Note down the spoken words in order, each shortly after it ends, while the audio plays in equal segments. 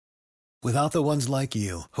Without the ones like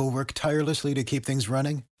you, who work tirelessly to keep things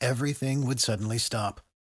running, everything would suddenly stop.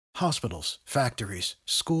 Hospitals, factories,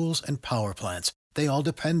 schools, and power plants, they all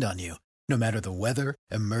depend on you. No matter the weather,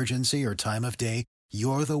 emergency, or time of day,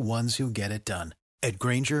 you're the ones who get it done. At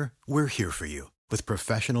Grainger, we're here for you with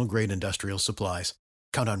professional-grade industrial supplies.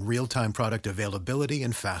 Count on real-time product availability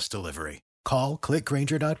and fast delivery. Call,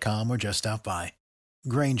 clickgrainger.com, or just stop by.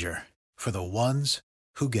 Grainger, for the ones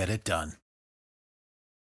who get it done.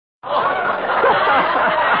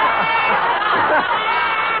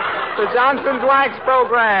 The Johnson's Wax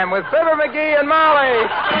Program with Fibber McGee and Molly.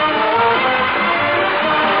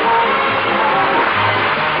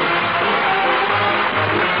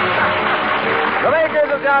 The makers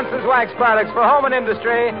of Johnson's Wax products for home and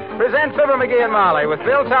industry present Fibber McGee and Molly with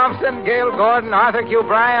Bill Thompson, Gail Gordon, Arthur Q.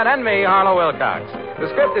 Bryan, and me, Harlow Wilcox. The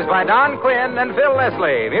script is by Don Quinn and Phil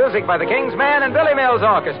Leslie. Music by the King's Men and Billy Mills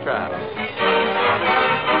Orchestra.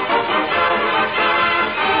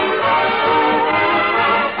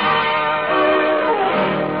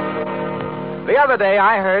 The other day,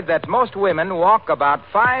 I heard that most women walk about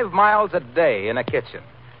 5 miles a day in a kitchen.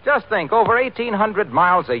 Just think, over 1,800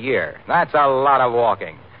 miles a year. That's a lot of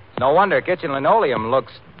walking. No wonder kitchen linoleum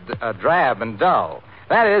looks drab and dull.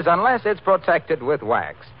 That is, unless it's protected with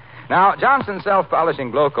wax. Now, Johnson's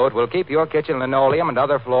Self-Polishing Glow Coat will keep your kitchen linoleum and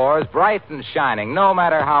other floors bright and shining, no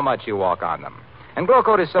matter how much you walk on them. And Glow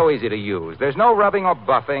Coat is so easy to use. There's no rubbing or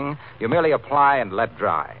buffing. You merely apply and let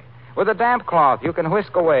dry. With a damp cloth, you can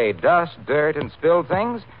whisk away dust, dirt, and spilled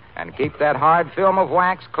things and keep that hard film of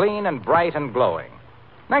wax clean and bright and glowing.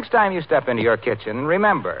 Next time you step into your kitchen,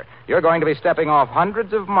 remember, you're going to be stepping off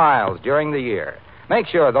hundreds of miles during the year. Make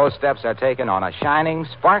sure those steps are taken on a shining,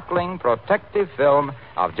 sparkling, protective film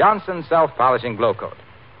of Johnson's Self-Polishing Glow Coat.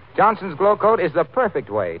 Johnson's Glow Coat is the perfect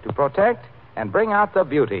way to protect and bring out the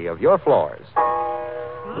beauty of your floors.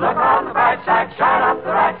 Look on the bright side, shine up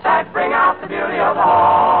the right side, bring out the beauty of the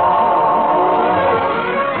home.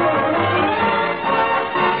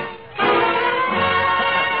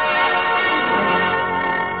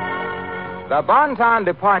 The Bon-Ton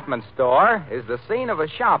Department Store is the scene of a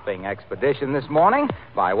shopping expedition this morning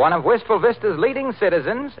by one of Wistful Vista's leading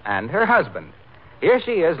citizens and her husband. Here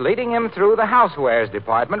she is leading him through the housewares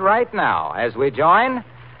department right now as we join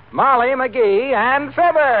Molly McGee and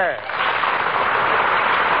Fibber.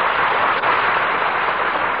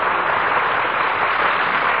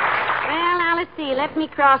 See, let me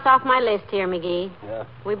cross off my list here, McGee. Yeah.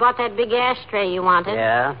 We bought that big ashtray you wanted.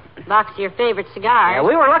 Yeah. Box of your favorite cigars. Yeah,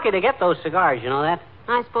 we were lucky to get those cigars, you know that?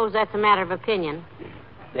 I suppose that's a matter of opinion.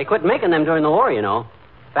 They quit making them during the war, you know.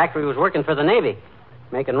 Factory was working for the Navy,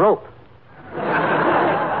 making rope.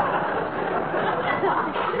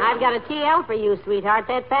 I've got a TL for you, sweetheart.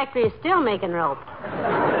 That factory is still making rope.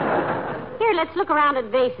 Here, let's look around at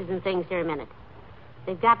vases and things here a minute.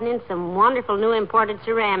 They've gotten in some wonderful new imported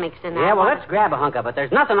ceramics and Yeah, well, let's grab a hunk of it.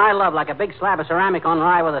 There's nothing I love like a big slab of ceramic on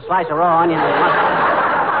rye with a slice of raw onion and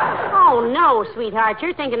mustard. Oh, no, sweetheart.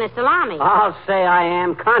 You're thinking of salami. I'll say I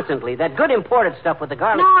am constantly. That good imported stuff with the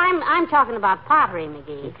garlic. No, I'm talking about pottery,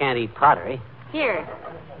 McGee. You can't eat pottery. Here.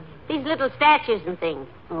 These little statues and things.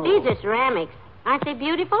 Oh. These are ceramics. Aren't they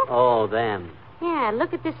beautiful? Oh, them. Yeah,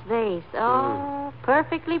 look at this vase. Oh,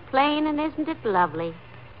 perfectly plain, and isn't it lovely?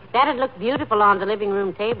 That'd look beautiful on the living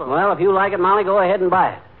room table. Well, if you like it, Molly, go ahead and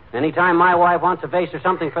buy it. Anytime my wife wants a vase or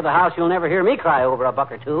something for the house, you'll never hear me cry over a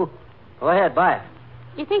buck or two. Go ahead, buy it.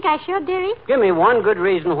 You think I should, dearie? Give me one good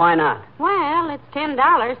reason why not. Well, it's $10.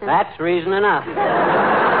 And... That's reason enough. My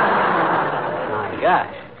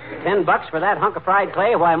gosh. $10 for that hunk of fried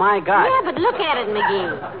clay? Why, my God. Yeah, but look at it,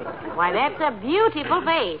 McGee. Why, that's a beautiful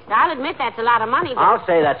vase. I'll admit that's a lot of money, but... I'll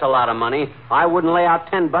say that's a lot of money. I wouldn't lay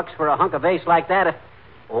out $10 for a hunk of vase like that if...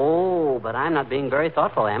 Oh, but I'm not being very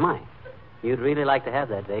thoughtful, am I? You'd really like to have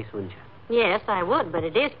that vase, wouldn't you? Yes, I would, but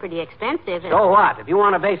it is pretty expensive. So what? If you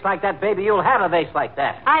want a vase like that, baby, you'll have a vase like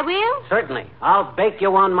that. I will? Certainly. I'll bake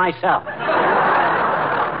you one myself.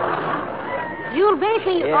 You'll bake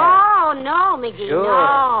me? Yeah. Oh, no, McGee.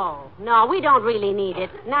 Sure. No, we don't really need it.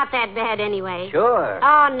 Not that bad anyway. Sure.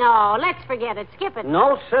 Oh, no, let's forget it. Skip it.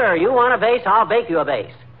 No, sir. You want a vase, I'll bake you a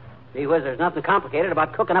vase. Gee whiz, there's nothing complicated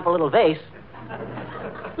about cooking up a little vase.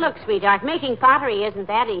 Look, sweetheart, making pottery isn't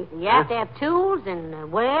that easy. You have to have tools and,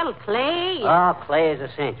 clay. Oh, clay is a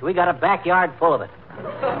cinch. We got a backyard full of it.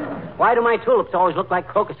 Why do my tulips always look like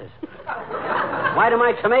crocuses? Why do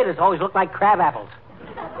my tomatoes always look like crab apples?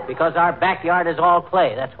 Because our backyard is all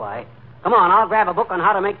clay, that's why. Come on, I'll grab a book on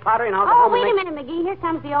how to make pottery and I'll go home wait and a minute, McGee. Here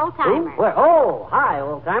comes the old-timer. Where? Oh, hi,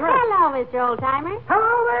 old-timer. Hello, Mr. Old-timer.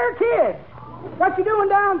 Hello there, kids. What you doing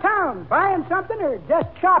downtown? Buying something or just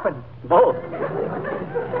shopping? Both.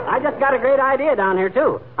 I just got a great idea down here,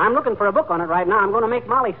 too. I'm looking for a book on it right now. I'm going to make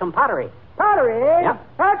Molly some pottery. Pottery, eh? Yep.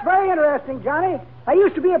 That's very interesting, Johnny. I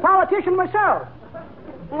used to be a politician myself.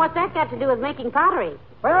 What's that got to do with making pottery?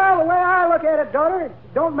 Well, the way I look at it, daughter, it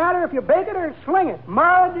don't matter if you bake it or sling it.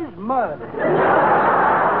 Mud is mud.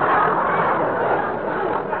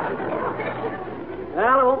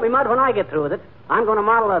 Well, it won't be mud when I get through with it. I'm going to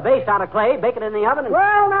model a vase out of clay, bake it in the oven, and...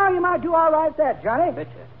 Well, now you might do all right at that, Johnny.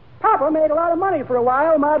 Betcha. Papa made a lot of money for a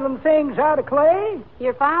while modeling things out of clay.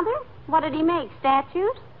 Your father? What did he make?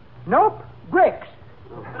 Statues? Nope, bricks.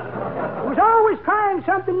 He was always trying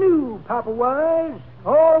something new, Papa was.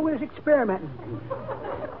 Always experimenting.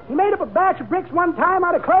 He made up a batch of bricks one time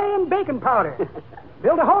out of clay and baking powder.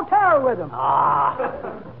 Built a hotel with them. Ah,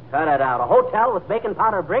 cut it out. A hotel with baking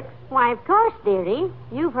powder bricks? Why, of course, dearie.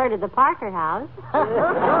 You've heard of the Parker House.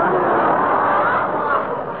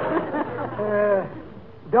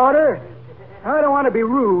 Daughter, I don't want to be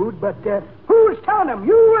rude, but who's telling them,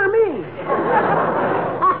 you or me?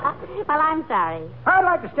 Well, I'm sorry. I'd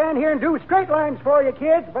like to stand here and do straight lines for you,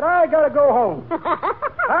 kids, but I gotta go home.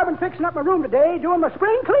 I've been fixing up my room today, doing my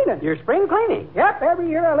spring cleaning. Your spring cleaning? Yep, every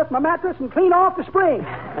year I lift my mattress and clean off the spring.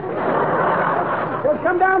 Just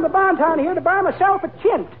come down to the Bonton here to buy myself a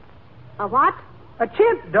chint. A what? A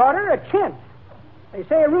chint, daughter, a chint. They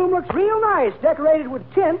say a room looks real nice decorated with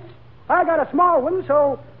chints. I got a small one,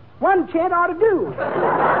 so one chint ought to do.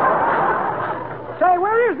 Say,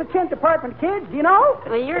 where is the chint department, kids? Do you know?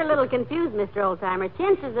 Well, you're a little confused, Mr. Oldtimer.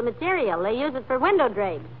 Chintz is a material. They use it for window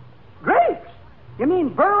drapes. Drapes? You mean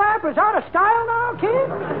burlap is out of style now, kid?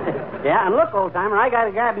 Yeah, and look, old-timer, I got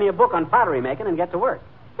to grab me a book on pottery making and get to work.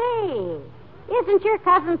 Say, isn't your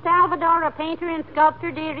cousin Salvador a painter and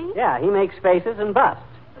sculptor, dearie? Yeah, he makes faces and busts.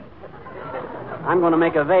 I'm going to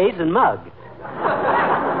make a vase and mug.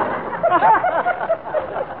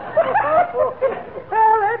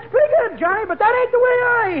 Well, that's pretty good, Johnny, but that ain't the way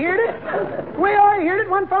I heard it. The way I heard it,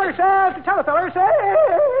 one feller says to t'other feller,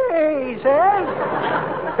 he says,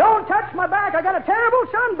 don't touch my back, I got a terrible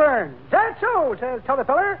sunburn. Is that so, says t'other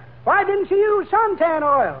feller. Why didn't you use suntan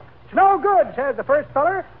oil? It's no good, says the first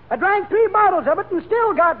feller. I drank 3 bottles of it and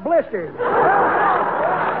still got blisters.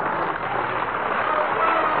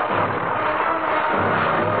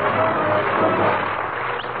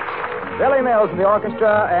 Billy Mills in the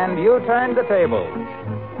orchestra, and You Turned the Tables.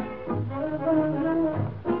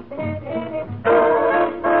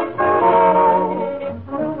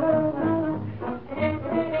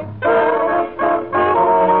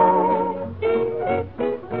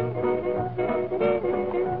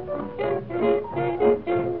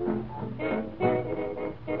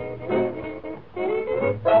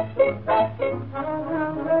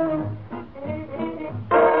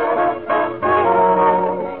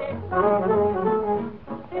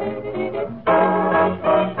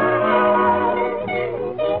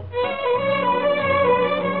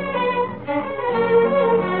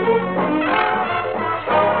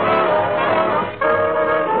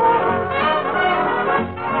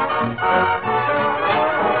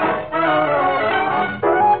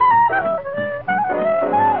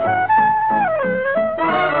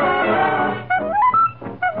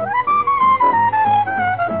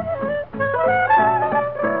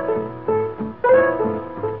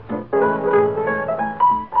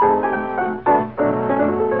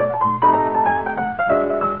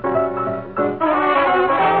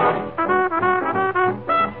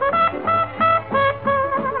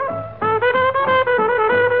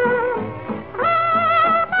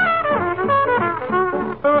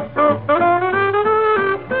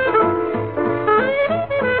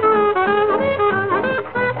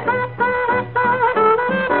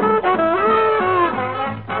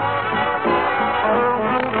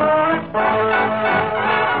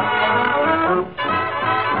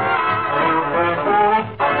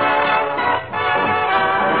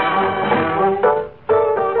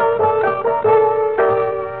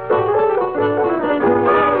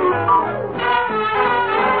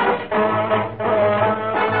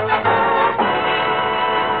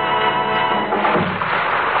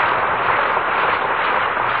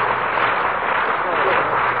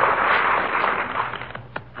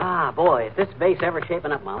 Boy, is this vase ever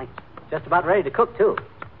shaping up, Molly. Just about ready to cook, too.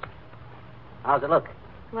 How's it look?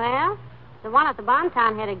 Well, the one at the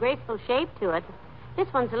Bonton had a graceful shape to it. This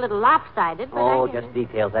one's a little lopsided, but Oh, just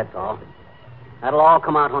details, that's all. That'll all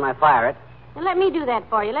come out when I fire it. Well, let me do that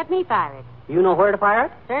for you. Let me fire it. You know where to fire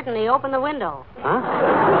it? Certainly. Open the window. Huh?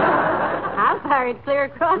 I'll fire it clear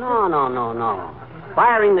across. No.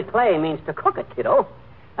 Firing the clay means to cook it, kiddo.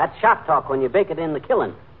 That's shop talk when you bake it in the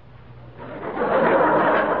kiln.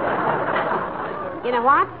 You know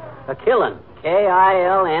what? A kiln.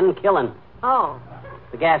 K-I-L-N, Killen. Oh.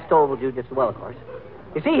 The gas stove will do just as well, of course.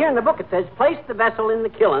 You see, here in the book it says, place the vessel in the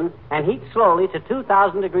kiln and heat slowly to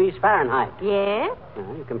 2,000 degrees Fahrenheit. Yes?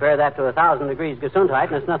 Well, you compare that to 1,000 degrees Gesundheit,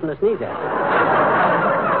 and it's nothing to sneeze at.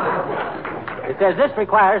 It says this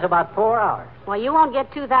requires about 4 hours. Well, you won't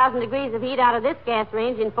get 2,000 degrees of heat out of this gas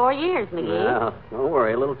range in 4 years, McGee. Well, don't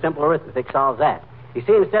worry. A little simple arithmetic solves that. You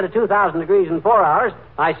see, instead of 2,000 degrees in 4 hours,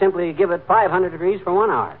 I simply give it 500 degrees for 1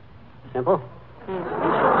 hour. Simple?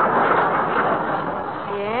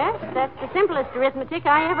 Yes, that's the simplest arithmetic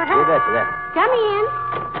I ever You heard. betcha that. Come in.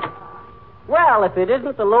 Well, if it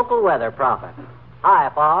isn't the local weather prophet. Hi,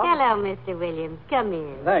 Paul. Hello, Mr. Williams. Come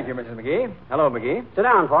in. Thank you, Mrs. McGee. Hello, McGee. Sit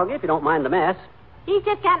down, Foggy, if you don't mind the mess. He's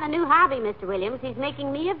just gotten a new hobby, Mr. Williams. He's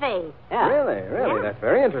making me a vase. Yeah. Really? Yeah. That's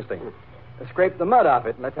very interesting. Scrape the mud off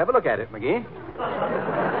it and let's have a look at it, McGee.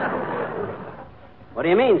 What do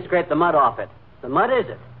you mean, scrape the mud off it? The mud is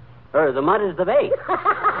it. Or the mud is the vase.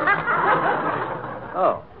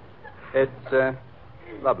 Oh. It's,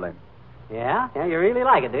 lovely. Yeah? Yeah, you really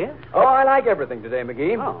like it, do you? Oh, I like everything today,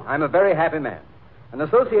 McGee. Oh. I'm a very happy man. An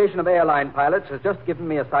association of airline pilots has just given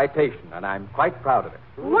me a citation, and I'm quite proud of it.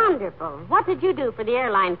 Wonderful. What did you do for the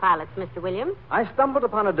airline pilots, Mr. Williams? I stumbled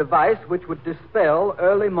upon a device which would dispel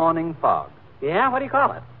early morning fog. Yeah? What do you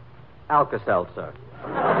call it? Alka-Seltzer.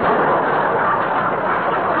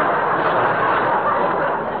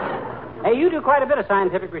 Hey, you do quite a bit of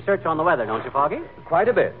scientific research on the weather, don't you, Foggy? Quite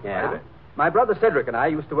a bit. Yeah? Quite a bit. My brother Cedric and I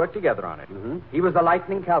used to work together on it. Mm-hmm. He was the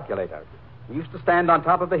lightning calculator. He used to stand on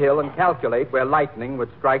top of a hill and calculate where lightning would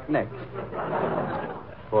strike next.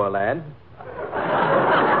 Poor lad.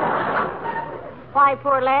 Why,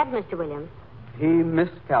 poor lad, Mr. Williams. He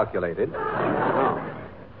miscalculated.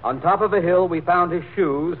 On top of a hill, we found his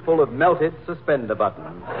shoes full of melted suspender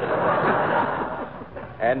buttons.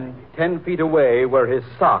 And 10 feet away were his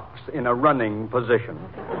socks in a running position.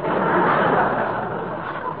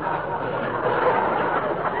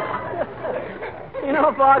 You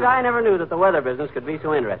know, Fogg, I never knew that the weather business could be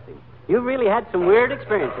so interesting. You've really had some weird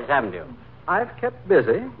experiences, haven't you? I've kept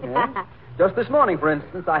busy. Yeah. Just this morning, for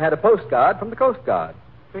instance, I had a postcard from the Coast Guard.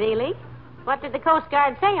 Really? What did the Coast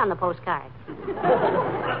Guard say on the postcard?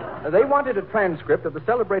 They wanted a transcript of the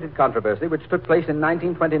celebrated controversy which took place in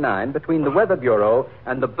 1929 between the Weather Bureau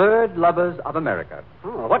and the bird lovers of America.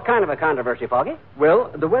 Oh, what kind of a controversy, Foggy? Well,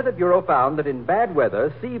 the Weather Bureau found that in bad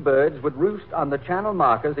weather, seabirds would roost on the channel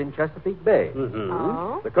markers in Chesapeake Bay. Mm-hmm.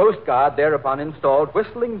 Oh? The Coast Guard thereupon installed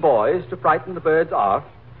whistling boys to frighten the birds off,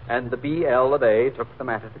 and the BL of A took the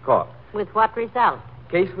matter to court. With what result?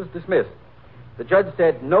 Case was dismissed. The judge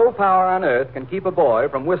said no power on earth can keep a boy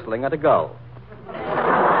from whistling at a gull.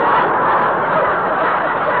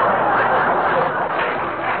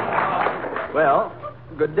 Well,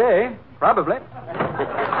 good day. Probably.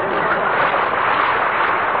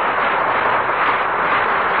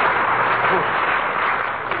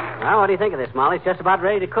 Well, what do you think of this, Molly? It's just about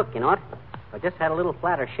ready to cook, you know what? I just had a little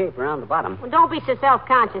flatter shape around the bottom. Well, don't be so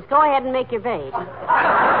self-conscious. Go ahead and make your vase.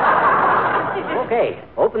 Okay,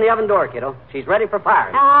 open the oven door, kiddo. She's ready for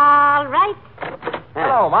firing. All right.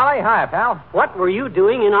 Hello, Molly. Hi, pal. What were you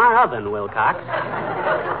doing in our oven, Wilcox?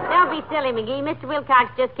 Don't be silly, McGee. Mr.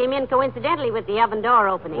 Wilcox just came in coincidentally with the oven door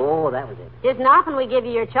opening. Oh, that was it. Isn't often we give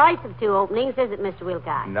you your choice of two openings, is it, Mr.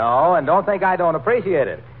 Wilcox? No, and don't think I don't appreciate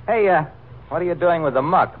it. Hey, what are you doing with the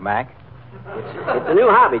muck, Mac? It's a new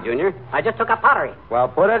hobby, Junior. I just took up pottery. Well,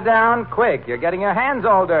 put it down quick. You're getting your hands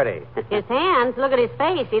all dirty. His hands? Look at his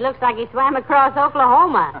face. He looks like he swam across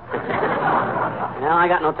Oklahoma. Well, I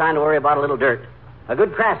got no time to worry about a little dirt. A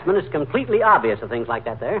good craftsman is completely obvious of things like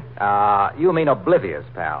that there. You mean oblivious,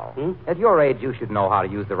 pal. Hmm? At your age, you should know how to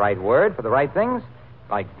use the right word for the right things.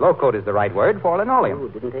 Like glow coat is the right word for linoleum. Oh,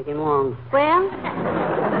 didn't take him long. Well,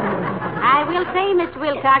 I will say, Mr.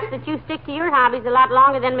 Wilcox, that you stick to your hobbies a lot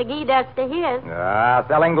longer than McGee does to his.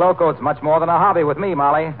 Selling glow coat's much more than a hobby with me,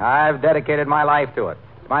 Molly. I've dedicated my life to it.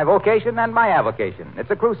 It's my vocation and my avocation.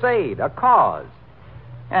 It's a crusade, a cause.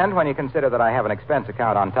 And when you consider that I have an expense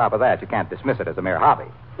account on top of that, you can't dismiss it as a mere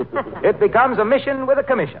hobby. It becomes a mission with a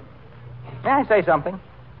commission. May I say something?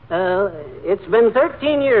 It's been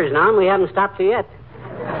 13 years now, and we haven't stopped you yet.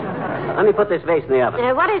 Let me put this vase in the oven.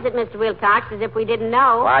 What is it, Mr. Wilcox, as if we didn't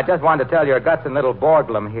know? Well, I just wanted to tell your guts and little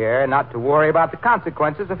Borglum here not to worry about the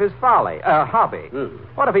consequences of his hobby.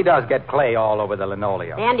 What if he does get clay all over the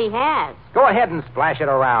linoleum? And he has. Go ahead and splash it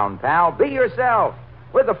around, pal. Be yourself.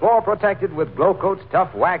 With the floor protected with glow coat's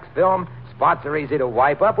tough wax film, spots are easy to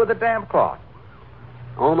wipe up with a damp cloth.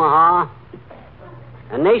 Omaha,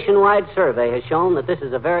 a nationwide survey has shown that this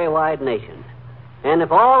is a very wide nation. And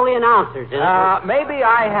if all the announcers... Maybe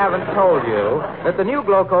I haven't told you that the new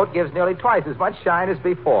Glow Coat gives nearly twice as much shine as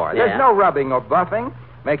before. Yeah. There's no rubbing or buffing,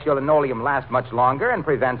 makes your linoleum last much longer, and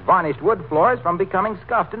prevents varnished wood floors from becoming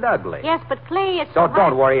scuffed and ugly. Yes, but Clay, it's... So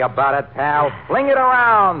don't worry about it, pal. Fling it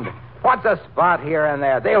around. What's a spot here and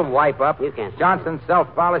there? They'll wipe up. You can't. Johnson's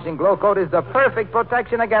self-polishing Glow Coat is the perfect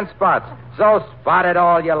protection against spots. So spot it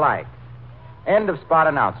all you like. End of spot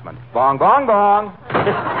announcement. Bong, bong, bong.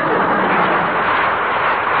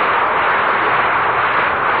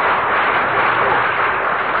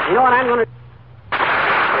 You know what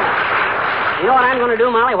I'm going to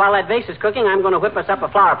do, Molly? While that vase is cooking, I'm going to whip us up a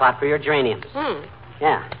flower pot for your geraniums.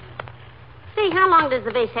 Yeah. Say, how long does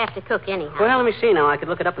the vase have to cook anyhow? Well, let me see now. I could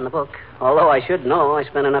look it up in the book. Although I should know. I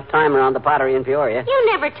spent enough time around the pottery in Peoria. You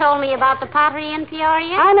never told me about the pottery in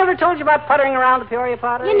Peoria. I never told you about puttering around the Peoria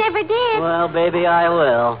pottery. You never did. Well, baby, I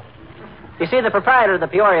will. You see, the proprietor of the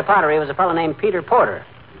Peoria pottery was a fellow named Peter Porter.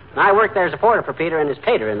 And I worked there as a porter for Peter and his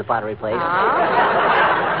pater in the pottery place.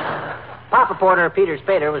 Papa Porter, Peter's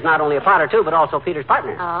pater, was not only a potter, too, but also Peter's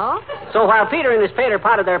partner. Oh? So while Peter and his pater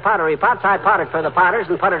potted their pottery pots, I potted for the potters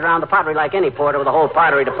and puttered around the pottery like any porter with a whole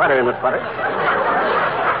pottery to putter in with putter.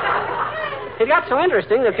 It got so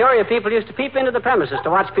interesting that Peoria people used to peep into the premises to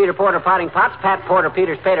watch Peter Porter potting pots, Pat Porter,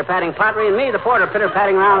 Peter's pater patting pottery, and me, the porter,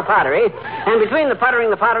 pitter-patting around the pottery. And between the puttering,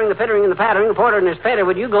 the pottering, the pittering, and the pattering, the porter and his pater,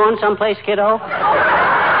 would you go in someplace, kiddo?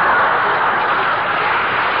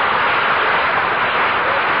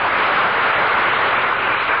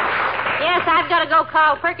 Yes, I've got to go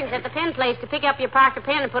call Perkins at the pen place to pick up your Parker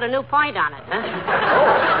pen and put a new point on it.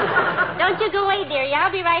 Huh? Don't you go away, dearie.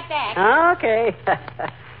 I'll be right back. Okay.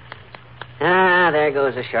 There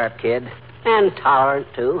goes a sharp kid. And tolerant,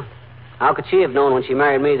 too. How could she have known when she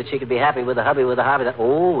married me that she could be happy with a hubby with a hobby that...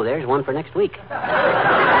 Oh, there's one for next week. Come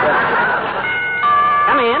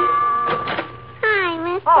in. Hi,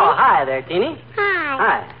 mister. Oh, hi there, Teeny. Hi.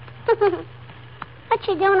 Hi. What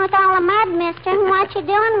you doing with all the mud, mister? What you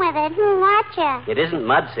doing with it? What you? It isn't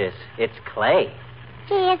mud, sis. It's clay.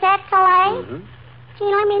 Gee, is that clay? Mm-hmm. Gee,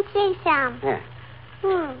 let me see some. There.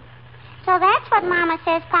 So that's what Mama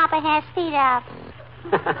says Papa has feet of.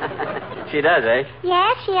 She does, eh?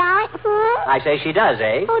 Yes, she always... I say she does,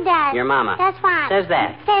 eh? Who does? Your mama. Does what? Says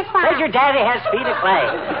that. Says what? Says your daddy has feet of clay.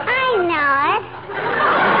 I know it.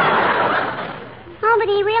 Oh, but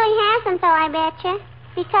he really hasn't, though, I bet you.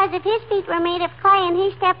 Because if his feet were made of clay and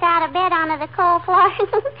he stepped out of bed onto the cold floor, he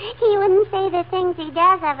wouldn't say the things he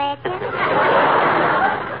does, I bet you.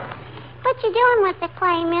 What you doing with the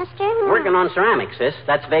clay, mister? Working on ceramics, sis.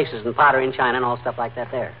 That's vases and pottery and china and all stuff like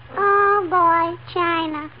that there. Oh, boy,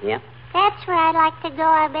 China. Yep. That's where I'd like to go,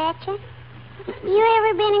 I bet you. You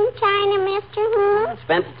ever been in China, mister?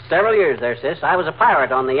 Spent several years there, sis. I was a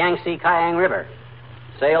pirate on the Yangtze Kiang River.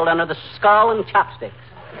 Sailed under the skull and chopsticks.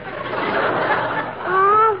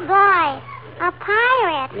 Oh, boy. A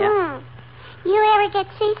pirate, Yep. You ever get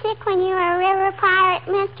seasick when you're a river pirate,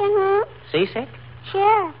 mister, Seasick?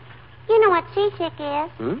 Sure. You know what seasick is.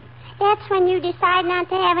 That's when you decide not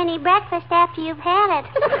to have any breakfast after you've had it.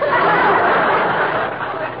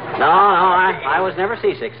 No, I was never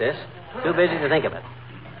seasick, sis. Too busy to think of it.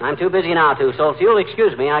 I'm too busy now, too, so if you'll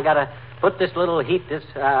excuse me, I gotta put this little heat, wait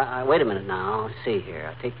a minute now. Let's see here.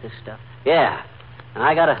 I'll take this stuff. Yeah. And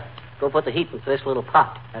I gotta go put the heat into this little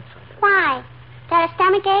pot. That's what. Why? Got a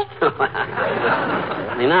stomachache?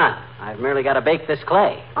 Certainly not. I've merely got to bake this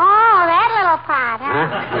clay. Oh, that little pot, huh?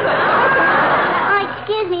 Huh? Oh,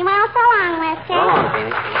 excuse me. Well, so long, mister. So long,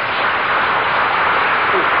 Phoenix.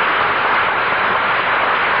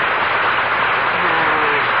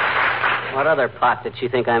 What other pot did she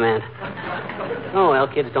think I meant? Oh, well,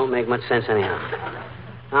 kids don't make much sense anyhow.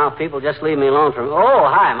 Now, people just leave me alone for... Oh,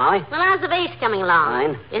 hi, Molly. Well, how's the vase coming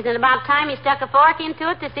along? Fine. Isn't it about time you stuck a fork into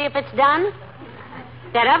it to see if it's done?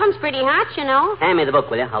 That oven's pretty hot, you know. Hand me the book,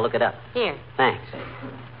 will you? I'll look it up. Here. Thanks.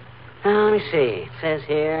 Now, let me see. It says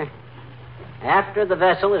here, after the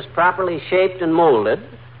vessel is properly shaped and molded,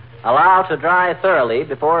 allow to dry thoroughly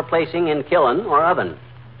before placing in kiln or oven.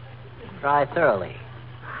 Dry thoroughly.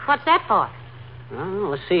 What's that for? Oh,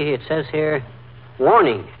 let's see. It says here,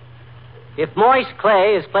 warning. If moist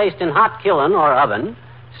clay is placed in hot kiln or oven,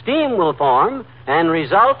 steam will form and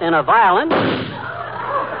result in a violent...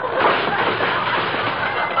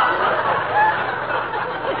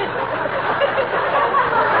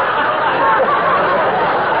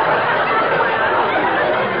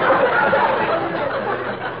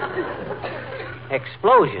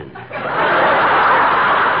 explosion.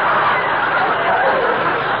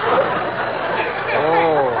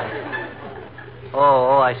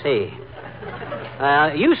 Oh, I see.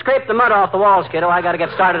 You scrape the mud off the walls, kiddo. I got to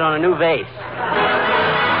get started on a new vase.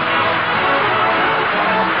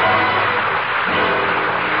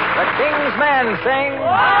 King's Men sing.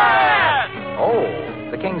 Quiet! Oh,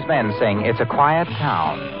 the King's Men sing It's a Quiet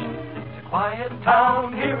Town. It's a quiet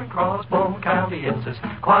town here in Crossbone County. It's as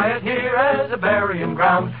quiet here as a burying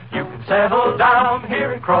ground. You can settle down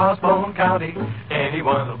here in Crossbone County.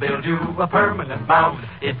 Anyone will build you a permanent mound.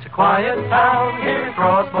 It's a quiet town here in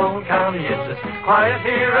Crossbone County. It's as quiet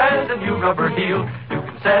here as a new rubber heel. You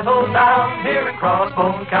can settle down here in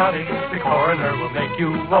Crossbone County. The coroner will make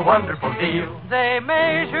you a wonderful deal. They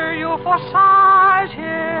measure you for size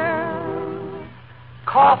here.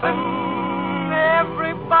 Coffin,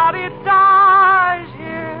 everybody dies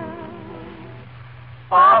here.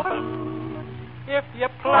 Often, if you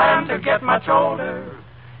plan to get much older,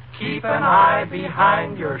 keep an eye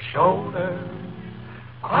behind your shoulder.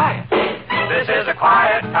 Quiet. This is a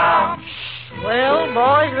quiet town. Well,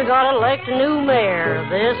 boys, we got to elect a new mayor.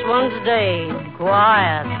 This one's Dave.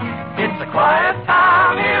 Quiet. It's a quiet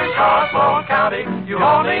town here in Crossbone County. You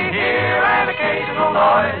only hear an occasional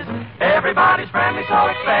noise. Everybody's friendly, so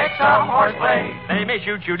expect some horseplay. They may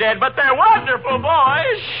shoot you dead, but they're wonderful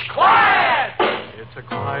boys. Shh, quiet! It's a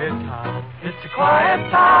quiet town. It's a quiet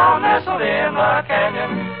town nestled in the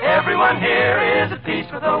canyon. Everyone here is at peace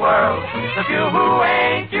with the world. The few who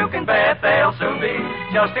ain't, you can bet they'll soon be.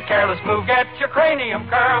 Just a careless move, get your cranium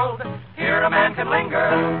curled. Here a man can linger,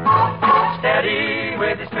 steady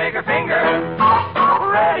with his trigger finger.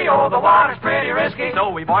 Ready, oh, the water's pretty risky, so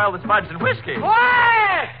we boil the spuds in whiskey.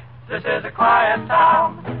 Quiet! This is a quiet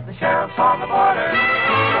town. The sheriff's on the border,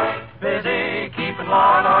 busy keeping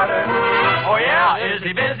law and order. Oh, yeah, is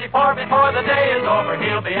he busy? For before the day is over,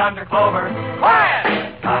 he'll be under clover. Quiet!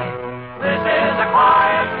 This is a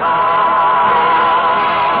quiet town.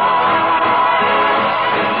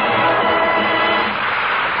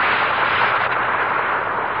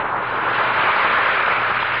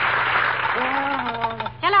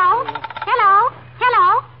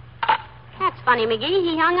 Hello. That's funny, McGee.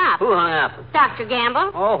 He hung up. Who hung up? Dr.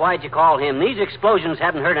 Gamble. Oh, why'd you call him? These explosions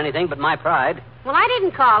haven't hurt anything but my pride. Well, I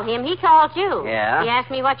didn't call him. He called you. Yeah? He asked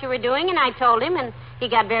me what you were doing, and I told him, and he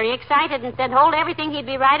got very excited and said, hold everything, he'd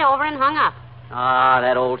be right over, and hung up. Ah,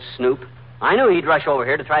 that old snoop. I knew he'd rush over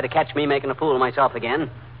here to try to catch me making a fool of myself again.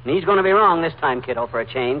 And he's going to be wrong this time, kiddo, for a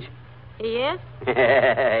change. He is?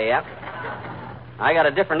 Yep. I got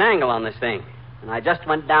a different angle on this thing. And I just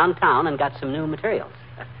went downtown and got some new materials.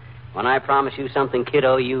 When I promise you something,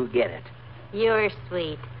 kiddo, you get it. You're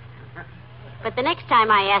sweet. But the next time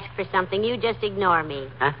I ask for something, you just ignore me.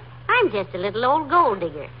 Huh? I'm just a little old gold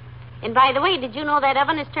digger. And by the way, did you know that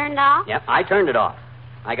oven is turned off? Yep, I turned it off.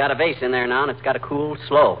 I got a vase in there now, and it's got to cool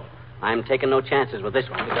slow. I'm taking no chances with this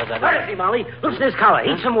one because I... Where is he, Molly? Loosen his collar.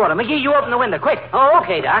 Eat some water. McGee, you open the window, quick. Oh,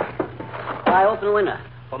 okay, Doc. I open the window.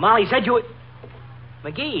 Well, Molly said you...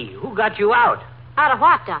 McGee, who got you out? Out of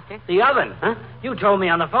what, Doctor? The oven. Huh? You told me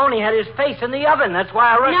on the phone he had his face in the oven. That's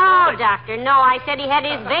why I rushed... No, Doctor, no. I said he had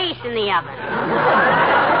his vase in the oven.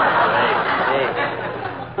 Hey.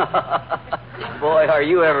 Boy, are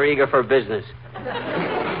you ever eager for business.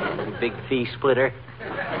 You big fee splitter.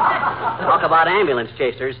 Talk about ambulance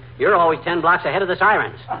chasers. You're always 10 blocks ahead of the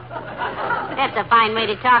sirens. That's a fine way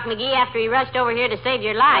to talk, McGee, after he rushed over here to save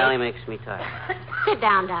your life. Well, he makes me tired. Sit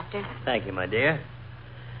down, Doctor. Thank you, my dear.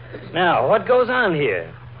 Now, what goes on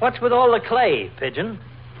here? What's with all the clay, Pigeon?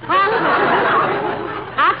 Well,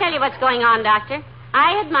 I'll tell you what's going on, Doctor.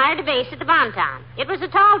 I admired a vase at the Bonton. It was a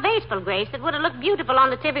tall vaseful, Grace, that would have looked beautiful on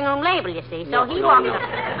the tipping room label, you see. So he walked up.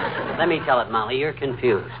 Let me tell it, Molly. You're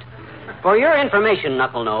confused. For your information,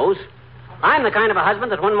 Knuckle-Nose, I'm the kind of a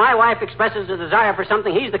husband that when my wife expresses a desire for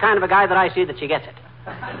something, he's the kind of a guy that I see that she gets it.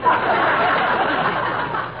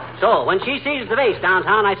 So, when she sees the vase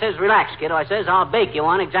downtown, I says, relax, kiddo. I says, I'll bake you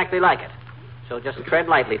one exactly like it. So just tread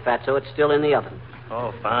lightly, Fatso. It's still in the oven.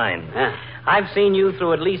 Oh, fine. Yeah. I've seen you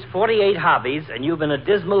through at least 48 hobbies, and you've been a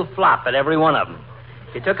dismal flop at every one of them.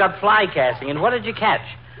 You took up fly casting, and what did you catch?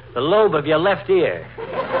 The lobe of your left ear.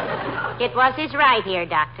 It was his right ear,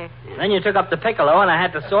 Doctor. Then you took up the piccolo, and I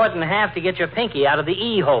had to saw it in half to get your pinky out of the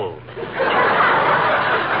E hole.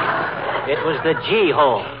 It was the G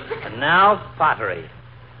hole. And now, pottery.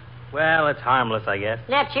 Well, it's harmless, I guess.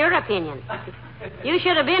 That's your opinion. You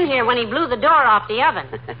should have been here when he blew the door off the oven.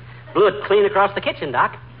 Blew it clean across the kitchen,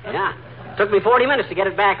 Doc. Yeah. Took me 40 minutes to get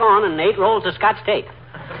it back on and 8 rolls of Scotch tape.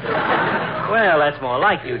 Well, that's more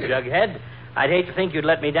like you, Jughead. I'd hate to think you'd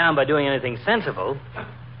let me down by doing anything sensible.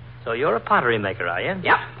 So you're a pottery maker, are you?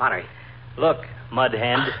 Yep, pottery. Look, mud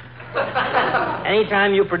hand.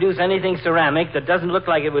 Anytime you produce anything ceramic that doesn't look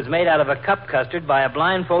like it was made out of a cup custard by a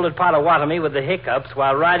blindfolded Potawatomi with the hiccups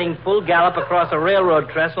while riding full gallop across a railroad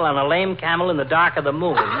trestle on a lame camel in the dark of the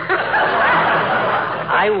moon,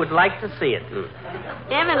 I would like to see it.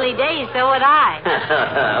 Heavenly days, so would I.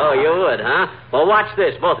 Oh, you would, huh? Well, watch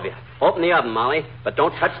this, both of you. Open the oven, Molly, but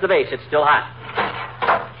don't touch the base. It's still hot.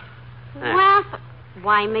 Well,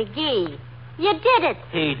 why, McGee, you did it.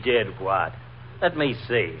 He did what? Let me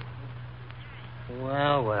see.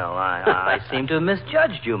 Well, I seem to have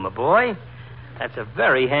misjudged you, my boy. That's a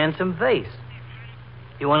very handsome vase.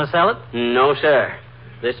 You want to sell it? No, sir.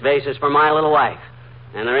 This vase is for my little wife.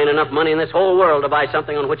 And there ain't enough money in this whole world to buy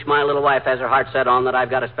something on which my little wife has her heart set on that I've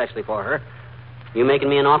got especially for her. You making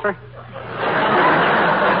me an offer?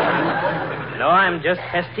 No, I'm just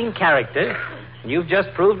testing character. You've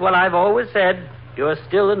just proved what I've always said. You're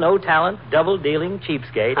still a no-talent, double-dealing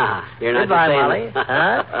cheapskate. You're not Goodbye, just saying Molly. that.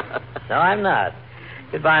 Huh? No, I'm not.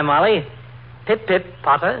 Goodbye, Molly. Pip-pip,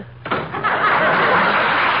 Potter.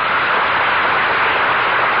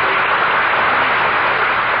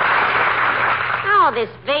 Oh, this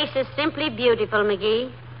vase is simply beautiful,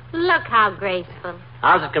 McGee. Look how graceful.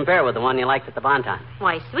 How's it compare with the one you liked at the Bonton?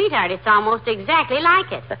 Why, sweetheart, it's almost exactly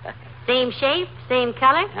like it. Same shape, same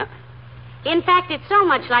color. Yep. In fact, it's so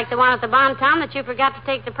much like the one at the Bonton that you forgot to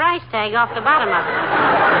take the price tag off the bottom of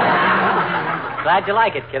it. Glad you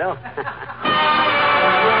like it, kiddo.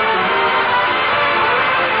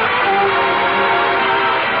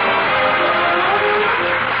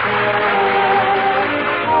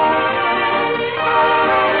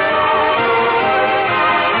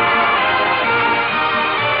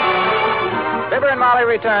 Fibber and Molly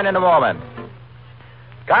return in a moment.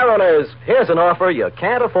 Car owners, here's an offer you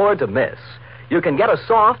can't afford to miss. You can get a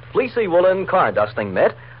soft, fleecy woolen car dusting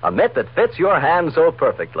mitt, a mitt that fits your hand so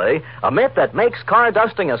perfectly, a mitt that makes car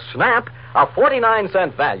dusting a snap, a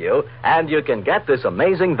 49-cent value, and you can get this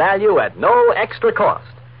amazing value at no extra cost.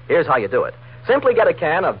 Here's how you do it. Simply get a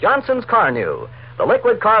can of Johnson's Car New, the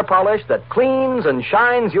liquid car polish that cleans and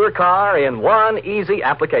shines your car in one easy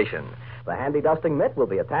application. The handy dusting mitt will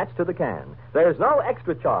be attached to the can. There's no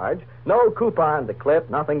extra charge, no coupon to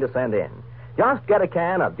clip, nothing to send in. Just get a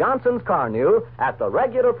can of Johnson's Car New at the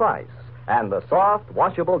regular price, and the soft,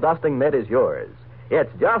 washable dusting mitt is yours.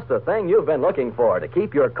 It's just the thing you've been looking for to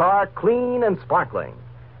keep your car clean and sparkling.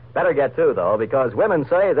 Better get two, though, because women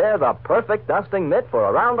say they're the perfect dusting mitt for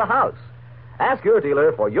around the house. Ask your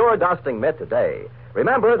dealer for your dusting mitt today.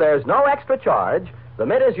 Remember, there's no extra charge. The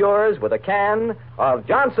mitt is yours with a can of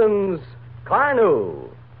Johnson's Car New.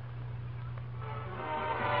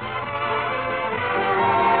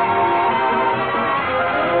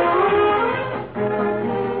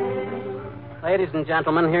 Ladies and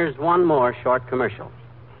gentlemen, here's one more short commercial.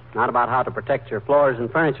 Not about how to protect your floors and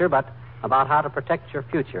furniture, but about how to protect your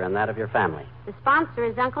future and that of your family. The sponsor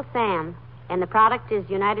is Uncle Sam, and the product is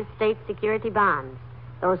United States Security Bonds.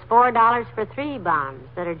 Those $4 for 3 bonds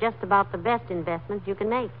that are just about the best investment you can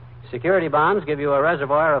make. Security bonds give you a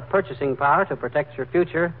reservoir of purchasing power to protect your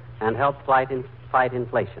future and help fight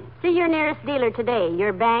inflation. See your nearest dealer today,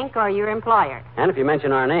 your bank or your employer. And if you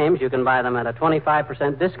mention our names, you can buy them at a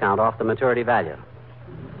 25% discount off the maturity value.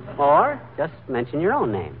 Or just mention your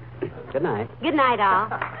own name. Good night. Good night, all.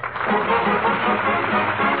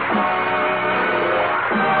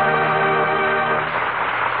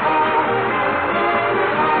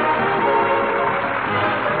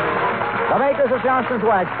 The makers of Johnson's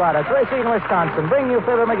Wax Products, Racine, Wisconsin, bring you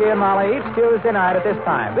Fibber, McGee, and Molly each Tuesday night at this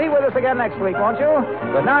time. Be with us again next week, won't you?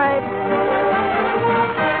 Good night.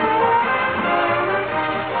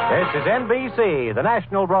 This is NBC, the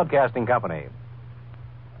National Broadcasting Company.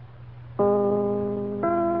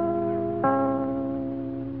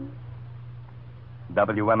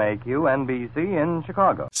 WMAQ NBC in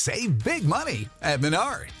Chicago. Save big money at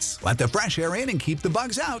Menards. Let the fresh air in and keep the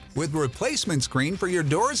bugs out with replacement screen for your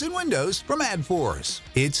doors and windows from AdForce.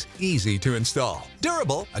 It's easy to install,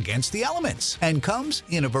 durable against the elements, and comes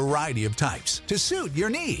in a variety of types to suit your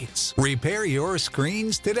needs. Repair your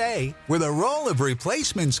screens today with a roll of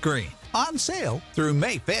replacement screen. On sale through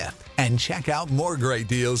May 5th. And check out more great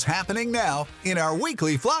deals happening now in our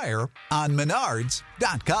weekly flyer on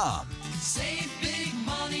Menards.com. Save